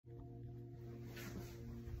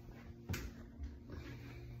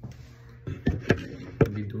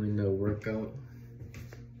workout,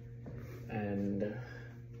 and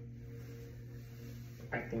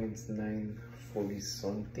I think it's 9:40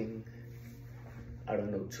 something. I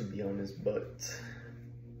don't know, to be honest, but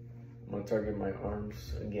I'm gonna target my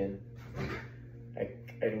arms again. I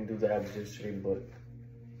didn't do the abs yesterday, but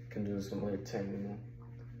can do some other time, you know.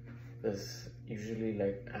 Because usually,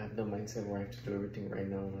 like, I have the mindset where I have to do everything right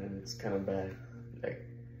now, and it's kind of bad. Like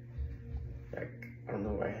I don't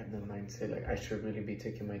know why I have the mindset. Like, I should really be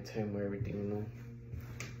taking my time with everything, you know.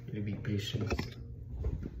 Really be patient.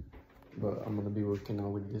 But I'm gonna be working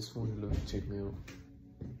out with this one. Look, check me out.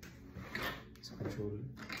 It's controller.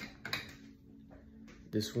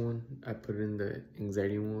 This one, I put in the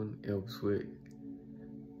anxiety one. It helps with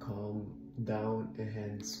calm down,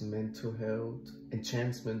 enhance mental health,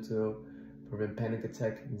 enhance mental health, prevent panic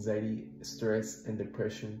attack, anxiety, stress, and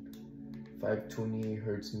depression. 528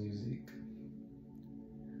 hertz music.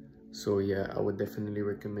 So yeah, I would definitely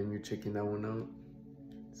recommend you checking that one out.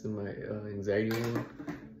 This is my anxiety one.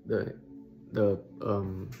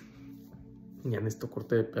 Ya me esto corte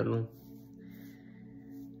de pelo.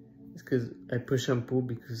 It's because I put shampoo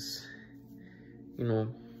because, you know,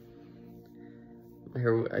 my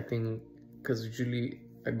hair, I think, because usually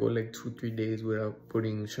I go like 2-3 days without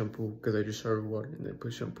putting shampoo because I just shower water and then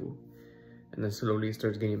put shampoo. And then slowly it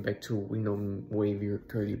starts getting back to, you know, wavy or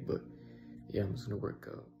curly. But yeah, I'm just gonna work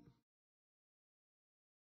out.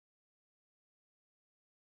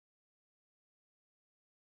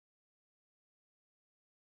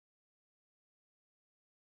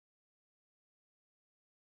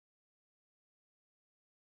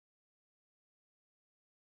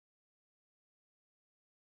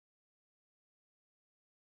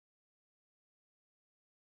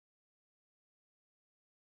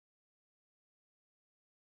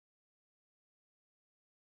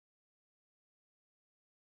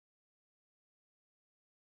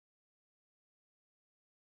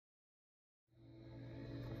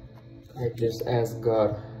 I just asked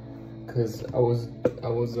God, cause I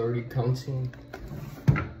was already counting,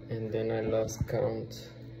 and then I lost count.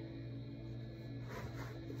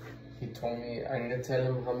 He told me I need to tell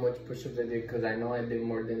him how much push-ups I did, cause I know I did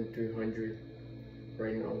more than 300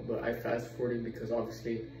 right now. But I fast forwarded because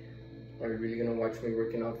obviously, are you really gonna watch me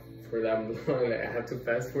working out for that long? Like, I have to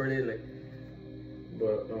fast forward it, like.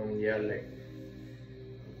 But yeah, like,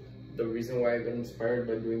 the reason why I got inspired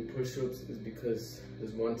by doing push-ups is because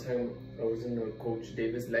this one time I was in a Coach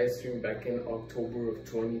Davis live stream back in October of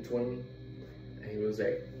 2020, and he was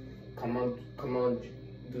like, come on,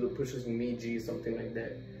 do the push-ups with me, G, something like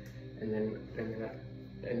that. And then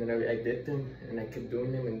I did them, and I kept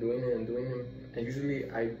doing them and doing them. And usually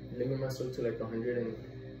I limit myself to like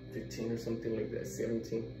 115 or something like that,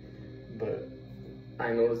 17. But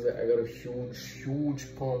I noticed that I got a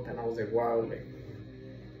huge pump, and I was like, wow, like.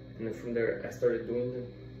 And then from there, I started doing them.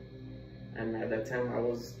 And at that time, I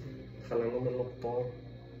was jalándome los todo.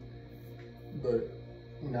 But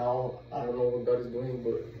now, I don't know what God is doing,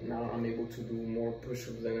 but now I'm able to do more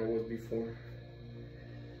push-ups than I was before.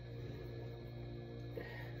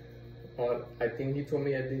 I think he told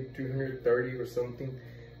me I did 330 or something,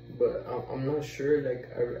 but I'm not sure. Like,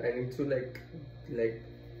 I need to like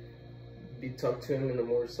be talk to him in a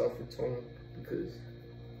more softer tone, because,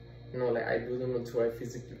 you know, like, I do them until I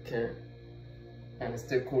physically can't. And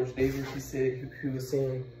instead, Coach Davis, he was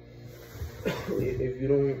saying, if you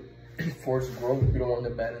don't force growth, you don't want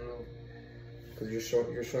it bad enough, because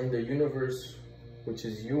you're showing the universe, which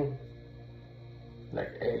is you,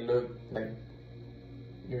 like, hey, look, like,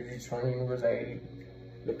 you're just showing the universe, like, hey,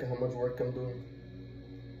 look at how much work I'm doing.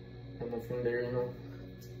 And then from there, you know,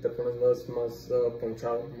 te pones más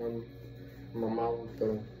ponchado, mamado,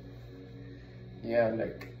 pero yeah,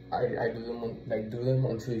 like, I do them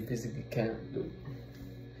until you physically can't, dude.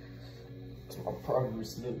 It's my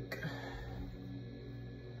progress, look.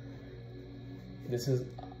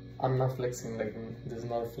 I'm not flexing, like, this is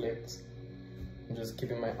not a flex. I'm just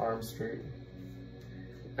keeping my arms straight.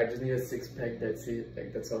 I just need a six-pack, that's it,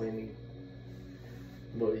 like, that's all I need.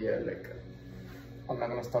 But yeah, like, I'm not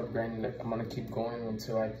gonna stop grinding, like, I'm gonna keep going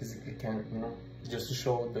until I physically can't, you know? Just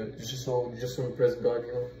to impress God,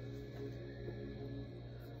 you know?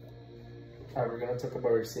 Are we gonna talk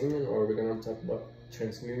about our semen, or are we gonna talk about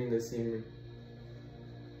transmuting the semen?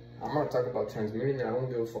 I'm gonna talk about transmuting it. I don't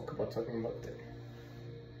give a fuck about talking about that.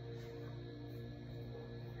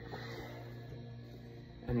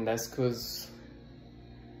 And that's cause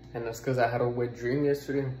I had a wet dream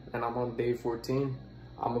yesterday, and I'm on day 14.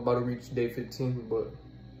 I'm about to reach day 15, but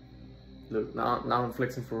look, now I'm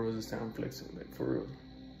flexing for real this time. I'm flexing, like, for real.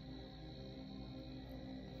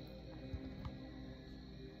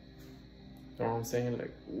 You know what I'm saying?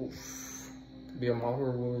 Like, oof. be a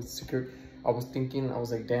model with secure. I was thinking, I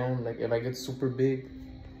was like, damn, like if I get super big,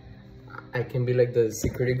 I can be like the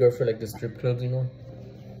security guard for like the strip clubs, you know,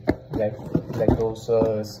 like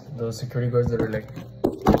those security guards that are like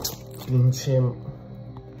pinche,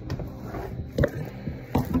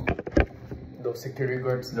 those security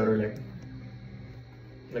guards that are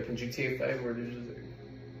like in GTA 5 where they're just like,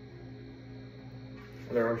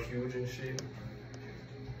 they're all huge and shit.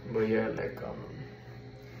 But yeah, like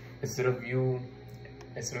instead of you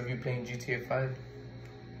playing GTA 5,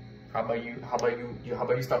 how about you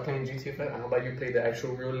stop playing GTA 5? How about you play the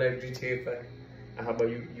actual real life GTA 5? And how about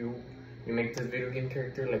you make this video game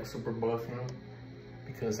character like super buff, you know?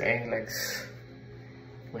 Because hey, like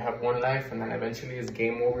we have one life and then eventually it's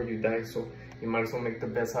game over, you die, so you might as well make the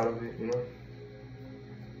best out of it, you know?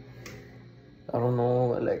 I don't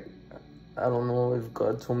know, like I don't know if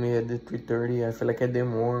God told me I did 330. I feel like I did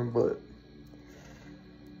more, but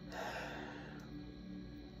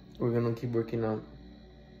we're gonna keep working on.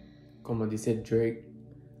 Como dice Drake,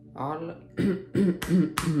 all tengo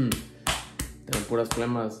puras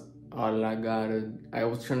flemas. All I gotta, I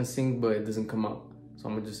was trying to sing, but it doesn't come out. So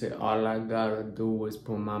I'm gonna just say, all I gotta do is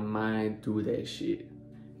put my mind through that shit.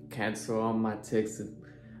 Cancel all my texts.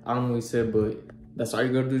 I don't know what he said, but that's all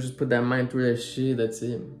you gotta do, just put that mind through that shit, that's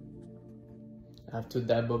it. I have to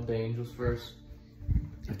dab up the angels first.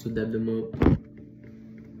 I have to dab them up.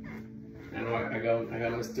 I know I got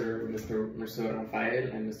Mr. Rafael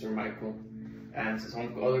and Mr. Michael. And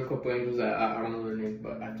some other couple angels that I don't know their names,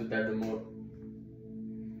 but I have to dab them up.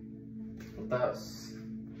 That's,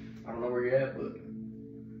 I don't know where you're at, but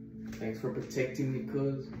thanks for protecting me,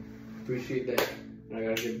 cuz. Appreciate that. I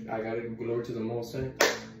gotta give glory to the Most High,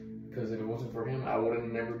 because if it wasn't for him, I would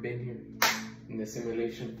have never been here in this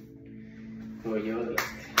simulation. But yo, like,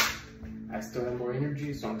 I still have more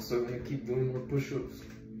energy, so I'm still gonna keep doing more push-ups.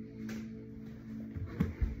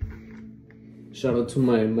 Shout out to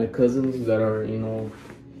my cousins that are, you know,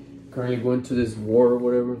 currently going to this war or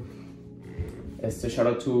whatever. Shout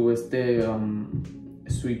out to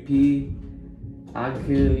Sweet Pea,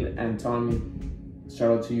 Angel, and Tommy.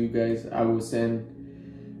 Shout out to you guys. I'm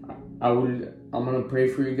gonna pray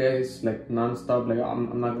for you guys like non-stop. Like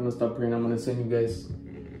I'm not gonna stop praying. I'm gonna send you guys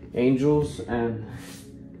angels and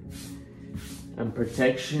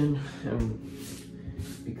protection,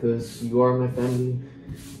 because you are my family.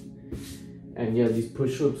 And yeah, these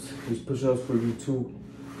push-ups for you too.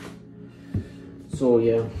 So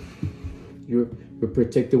yeah, you're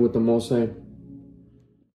protected with the Most High.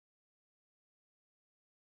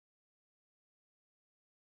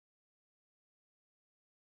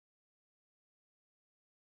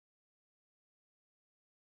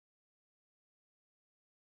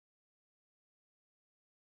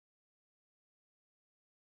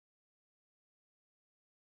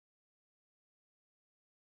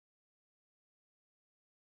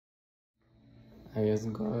 I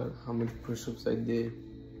asked God how much push-ups I did,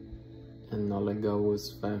 and all I got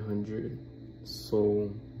was 500.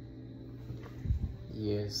 So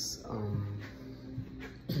yes,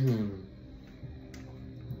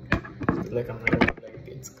 like I'm not like,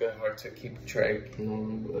 it's good hard to keep track, you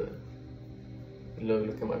know, but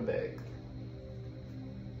look at my bag.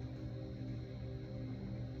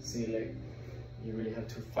 See, like, you really have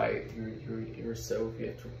to fight yourself. You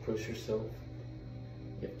have to push yourself.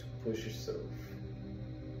 You have to push yourself.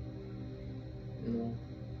 You know.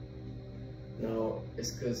 Now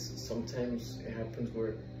it's because sometimes it happens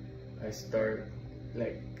where I start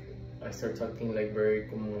talking like very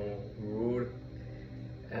como rude,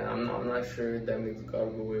 and I'm not sure if that makes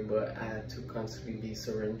God go away, but I have to constantly be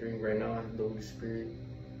surrendering. Right now I have the Holy Spirit,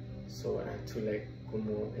 so I have to like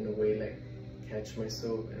como in a way like catch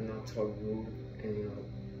myself and not talk rude, and you know,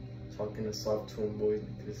 talk in a soft tone voice,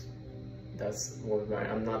 because that's what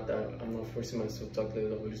I'm not forcing myself to talk like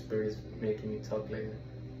the Holy Spirit is making me talk like that.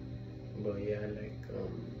 But yeah, like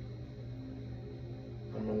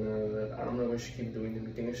I don't know if I should keep doing them.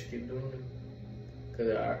 You think I should keep doing them? Because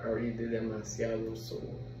I already did demasiado, so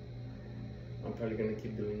I'm probably gonna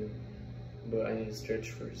keep doing them. But I need to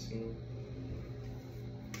stretch first, you know.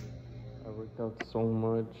 I worked out so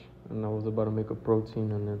much, and I was about to make a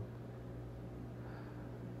protein, and then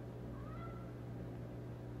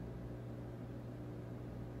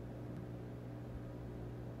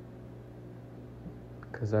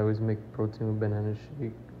because I always make protein with banana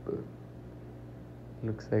shake, but it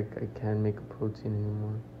looks like I can't make a protein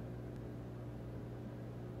anymore.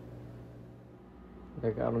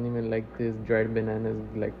 Like, I don't even like this dried bananas.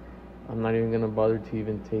 Like, I'm not even gonna bother to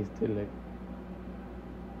even taste it. Like,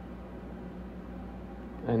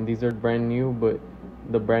 and these are brand new, but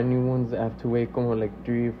The brand new ones I have to wait como like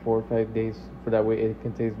 3, 4, 5 days for that way it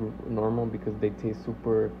can taste normal because they taste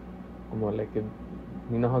super como like it,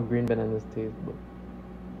 you know how green bananas taste, but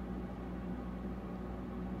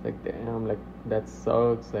like damn, like that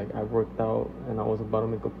sucks. Like I worked out and I was about to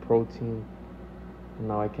make a protein and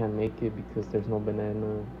now I can't make it because there's no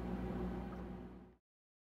banana.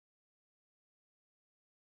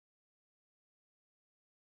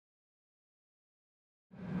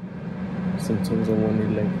 Sometimes I wonder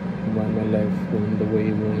like why my life went the way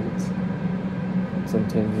it went.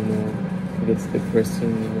 Sometimes, you know, it gets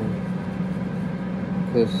depressing, you know,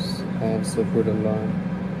 because I have suffered a lot.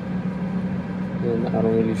 And I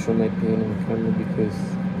don't really show my pain on camera because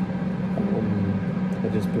I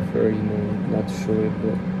just prefer, you know, not to show it.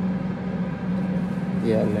 But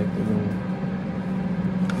yeah, like, you know,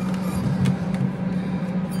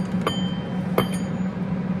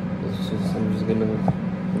 it's just I'm just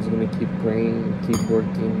gonna keep praying, keep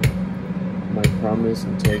working. My promise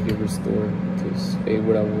until I get restored, because faith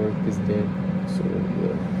without work is dead. So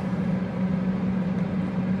yeah.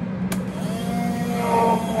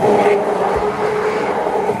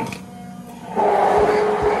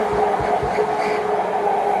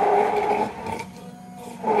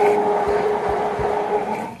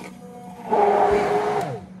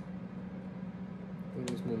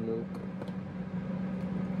 Here's my milk.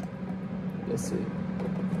 That's it.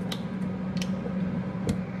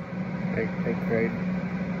 I cried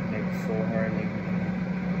like so hard, like you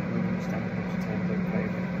don't understand how much times I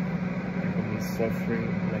cried. Like of me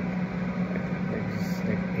suffering, like just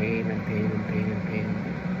like pain and pain and pain and pain.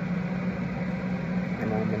 And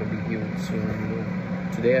now I'm gonna be healed soon, you know.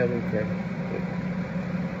 Today I will cry.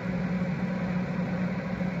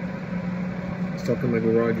 But stuck in my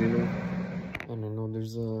garage, you know. And I know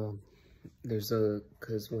there's a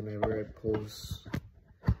cause whenever I post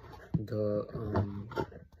the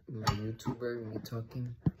my YouTuber me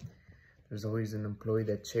talking, there's always an employee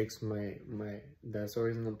that checks that's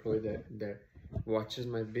always an employee that watches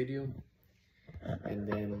my video. And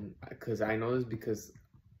then because I know this because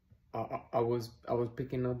I was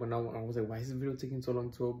picking up and I was like, why is this video taking so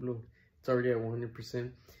long to upload? It's already at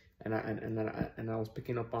 100%. And I was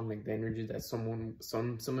picking up on like the energy that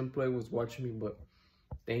some employee was watching me. But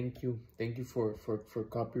thank you for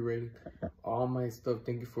copyrighting all my stuff.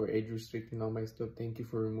 Thank you for age restricting all my stuff. Thank you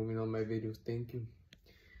for removing all my videos. Thank you.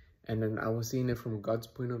 And then I was seeing it from God's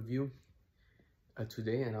point of view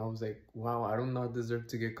today, and I was like, wow, I do not deserve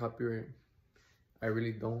to get copyright. I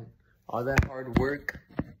really don't. All that hard work,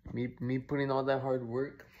 me putting all that hard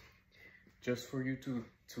work just for you to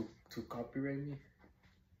copyright me.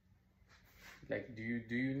 Like, do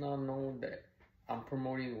you not know that I'm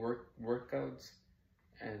promoting workouts,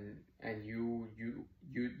 and you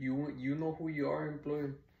know who you are,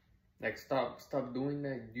 employer? Like, stop doing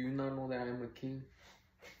that. Do you not know that I'm a king?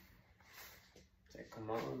 It's like, come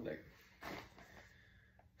on, like,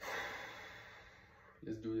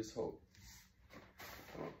 let's do this whole.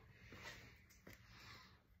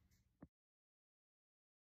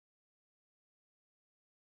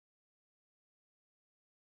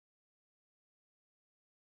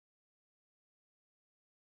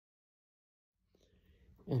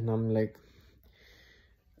 And I'm like,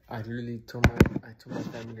 I literally told my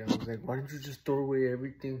family, I was like, why don't you just throw away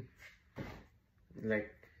everything?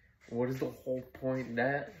 Like, what is the whole point?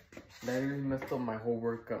 That really messed up my whole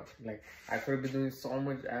workout. Like, I could have been doing so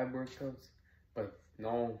much ab workouts, but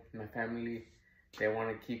no, my family, they want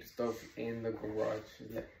to keep stuff in the garage.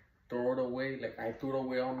 Like, throw it away. Like, I threw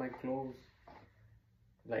away all my clothes.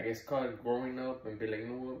 Like, it's called growing up and be like, you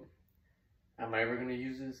know what? Am I ever gonna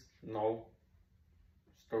use this? No.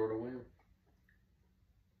 Just throw it away.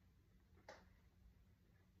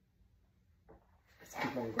 Let's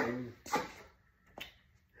keep on going.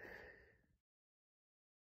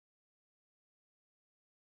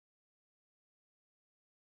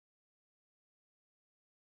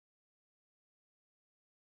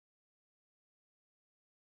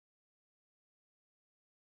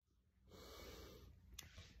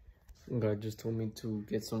 God just told me to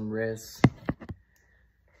get some rest.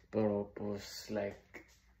 Pero pues like,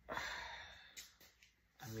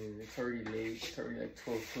 I mean, it's already late. It's already like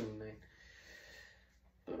 12:29.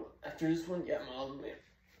 But after this one, yeah,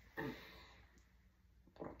 man.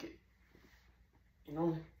 Porque, you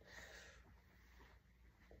know,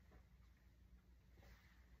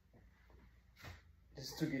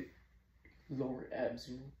 just to get lower abs,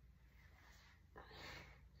 you know.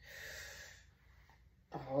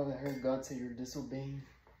 Oh, I heard God say you're disobeying.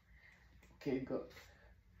 Okay, go.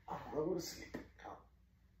 I'm gonna go to sleep now.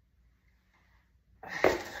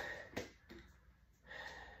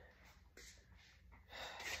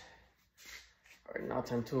 Alright, now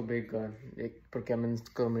time to a big gun. Porque ya me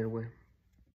necesito dormir, güey.